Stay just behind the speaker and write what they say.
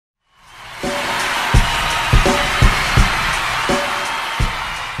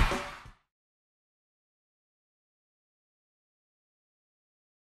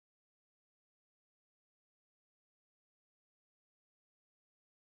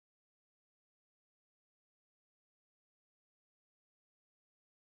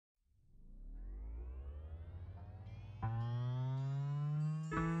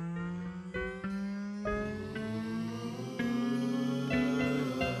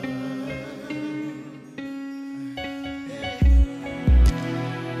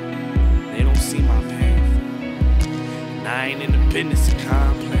I ain't in the business of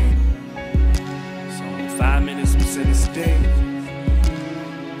complaining. So in 5 minutes I'm setting the stage.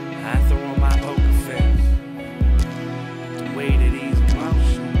 I throw on my poker face. The weight of these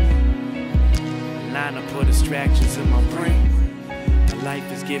emotions. Line up put distractions in my brain. My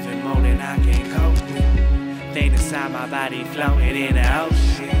life is giving more than I can cope with. Thing inside my body floating in the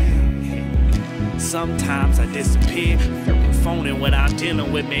ocean. Sometimes I disappear. Phoning what I'm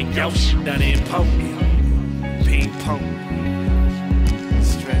dealing with, man, yo, shit done impotent. Ping pong.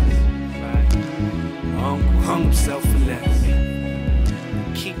 Stress. Right? Uncle hung himself for less.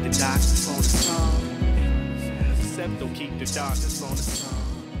 Keep the doctors on the song. SepTo keep the doctors on the song.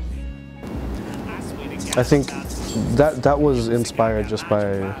 I think that was inspired just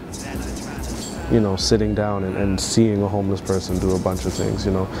by, you know, sitting down and seeing a homeless person do a bunch of things,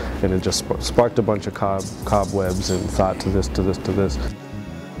 you know, and it just sparked a bunch of cobwebs and thought to this.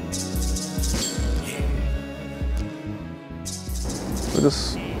 We're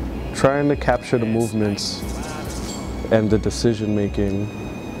just trying to capture the movements and the decision making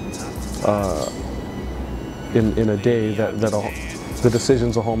in a day the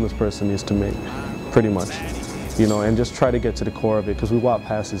decisions a homeless person needs to make, pretty much. You know, and just try to get to the core of it, because we walk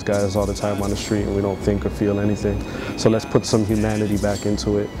past these guys all the time on the street and we don't think or feel anything. So let's put some humanity back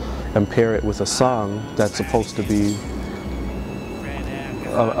into it and pair it with a song that's supposed to be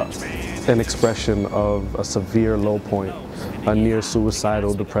an expression of a severe low point, a near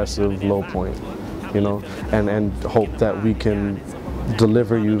suicidal, depressive low point, you know, and hope that we can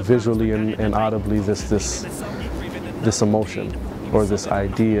deliver you visually and audibly this emotion or this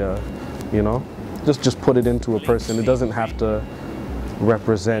idea, you know. Just put it into a person. It doesn't have to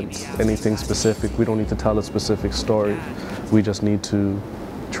represent anything specific. We don't need to tell a specific story. We just need to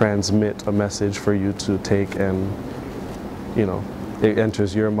transmit a message for you to take, and, you know, it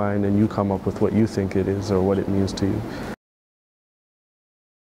enters your mind and you come up with what you think it is or what it means to you.